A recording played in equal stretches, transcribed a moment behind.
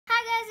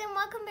and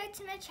welcome back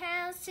to my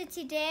channel. So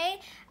today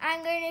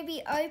I'm going to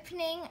be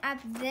opening up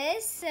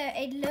this. So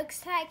it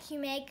looks like you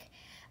make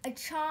a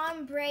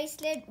charm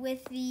bracelet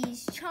with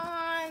these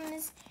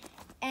charms,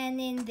 and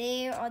then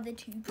there are the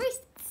two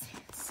bracelets.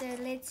 So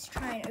let's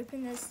try and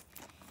open this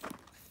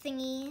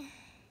thingy.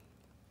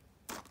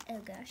 Oh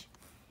gosh.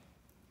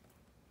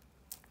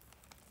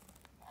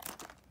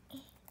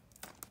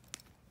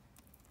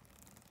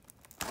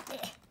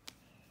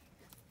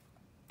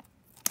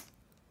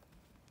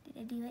 Did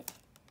I do it?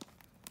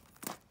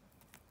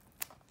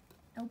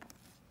 Nope.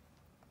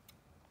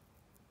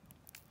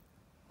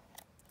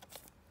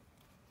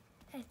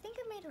 I think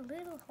I made a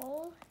little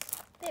hole.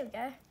 There we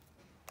go.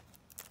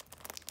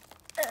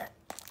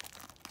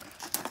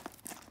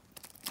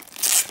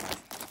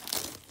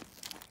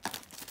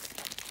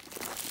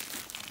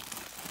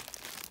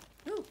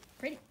 Ooh,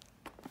 pretty.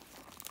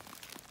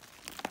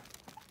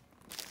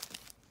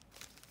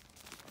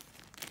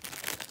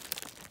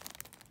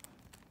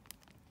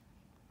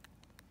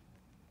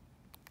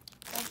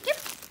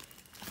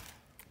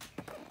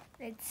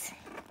 Let's.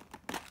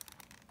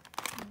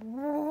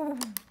 Whoa.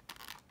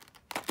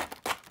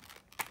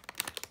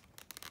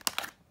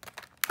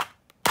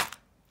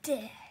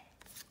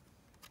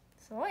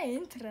 So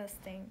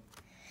interesting.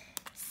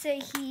 So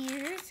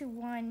here's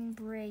one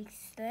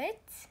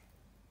bracelet.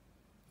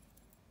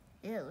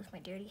 Ew, with my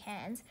dirty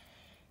hands.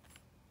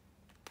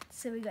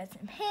 So we got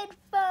some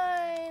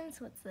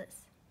headphones. What's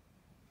this?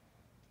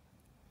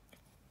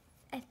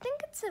 I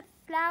think it's a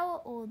flower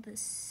or the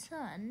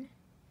sun.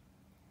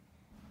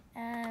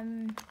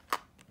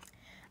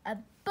 A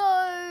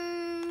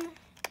bow,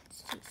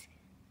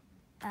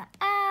 an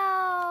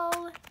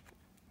owl,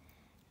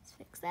 let's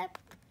fix that,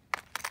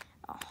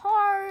 a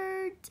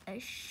heart, a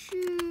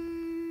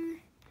shoe,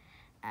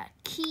 a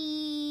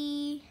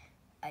key,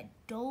 a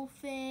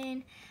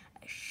dolphin,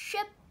 a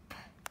ship,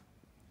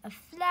 a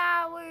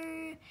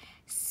flower,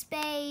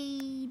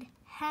 spade,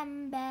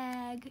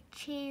 handbag,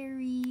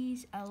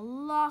 cherries, a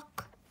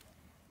lock,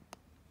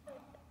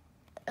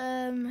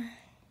 a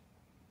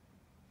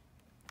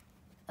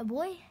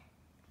boy.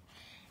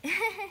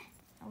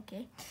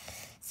 Okay,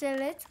 so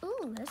let's,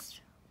 ooh,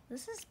 this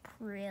is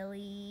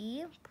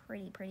pretty.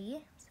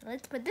 So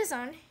let's put this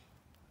on.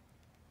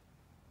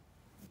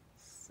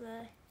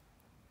 So,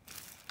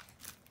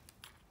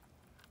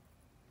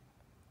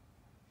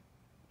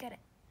 got it.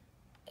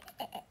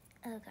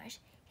 Oh gosh,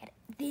 got it.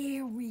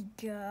 There we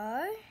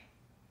go.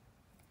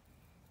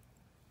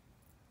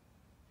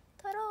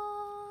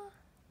 Ta-da!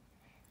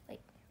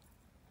 Wait.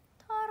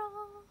 Ta-da!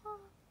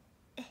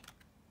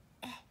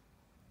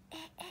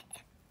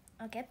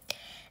 Okay,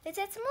 let's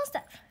add some more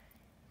stuff.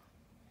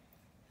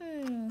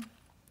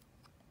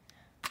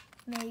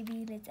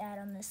 Maybe let's add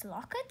on this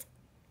locket.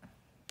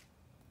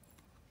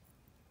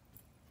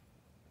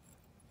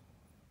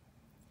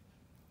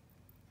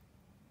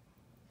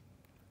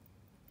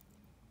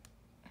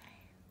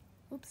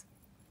 Oops.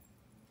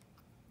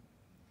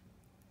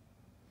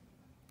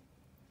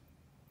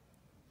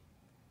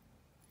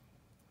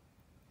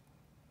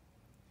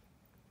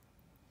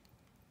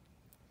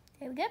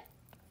 There we go.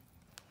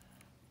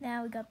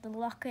 Now we got the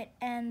locket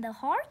and the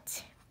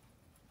heart.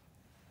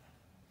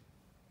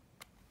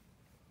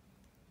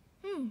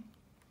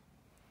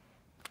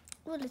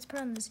 Well, let's put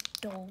on this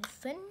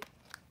dolphin.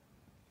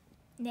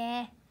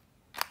 Nah.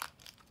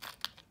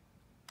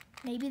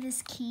 Maybe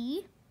this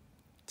key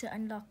to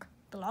unlock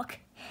the lock.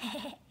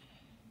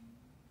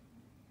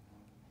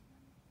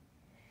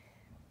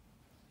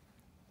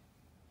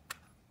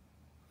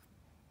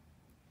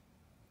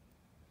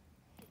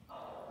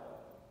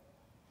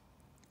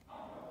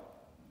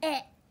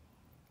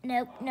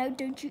 No,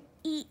 don't you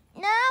eat.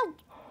 No!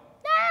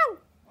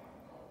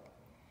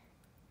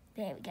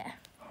 There we go.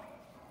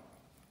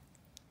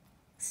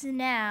 So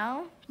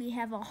now we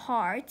have a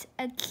heart,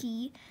 a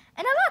key,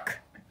 and a lock.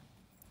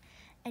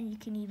 And you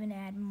can even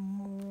add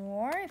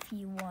more if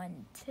you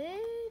wanted.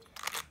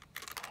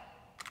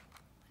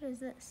 What is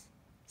this?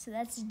 So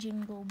that's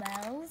Jingle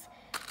Bells.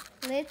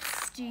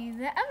 Let's do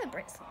the other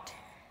bracelet.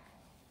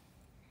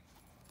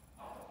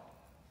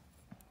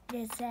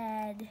 Let's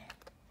add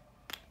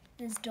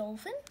this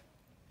dolphin.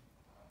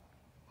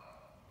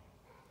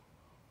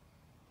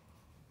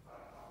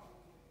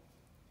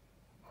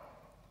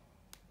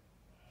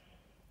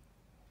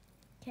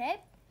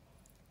 Okay.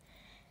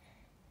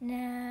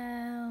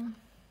 Now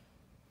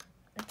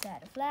let's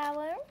add a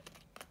flower.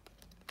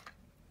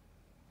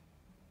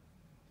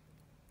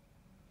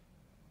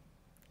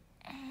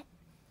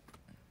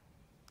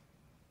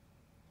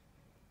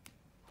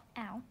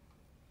 Ow.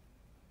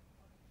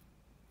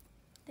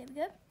 There we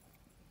go.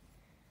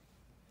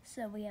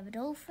 So we have a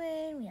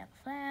dolphin, we have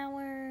a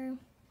flower,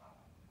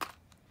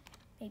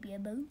 maybe a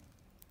bow.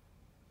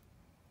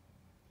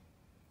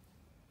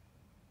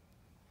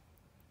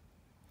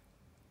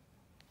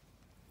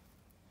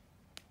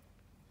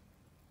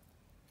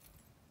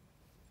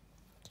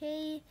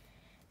 Okay,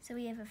 so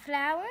we have a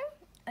flower,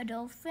 a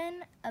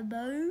dolphin, a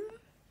bow,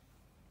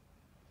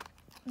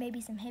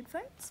 maybe some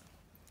headphones.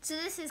 So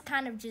this is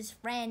kind of just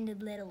random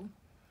little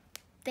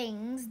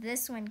things,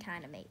 this one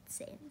kind of made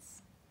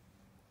sense.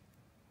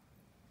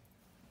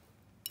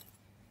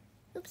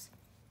 Oops.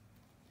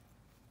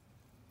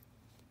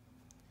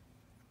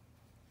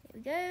 There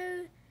we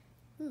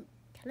go. Ooh,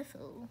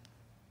 colourful.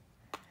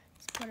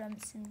 Let's put on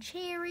some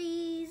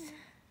cherries.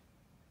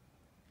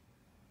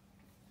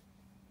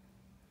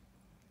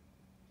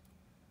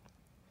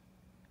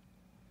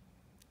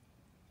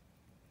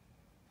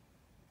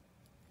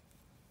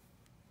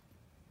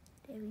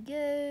 There we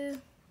go.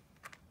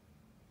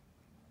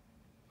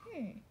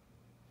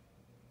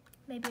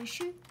 Maybe a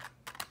shoe.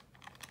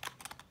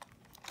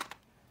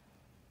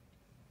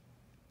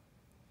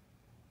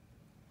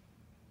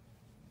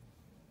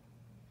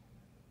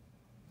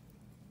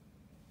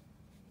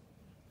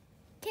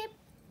 Okay.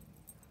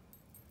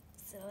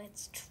 So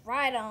let's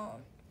try it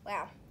on.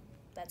 Wow,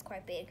 that's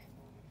quite big.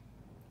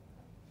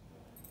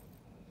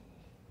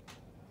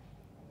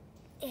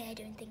 Yeah, I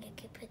don't think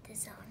I could put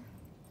this on.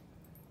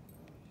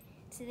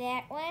 So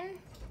that one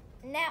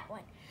and that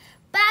one.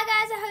 Bye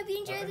guys, I hope you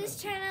enjoyed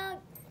this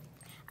channel.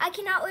 I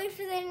cannot wait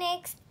for the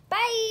next.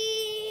 Bye!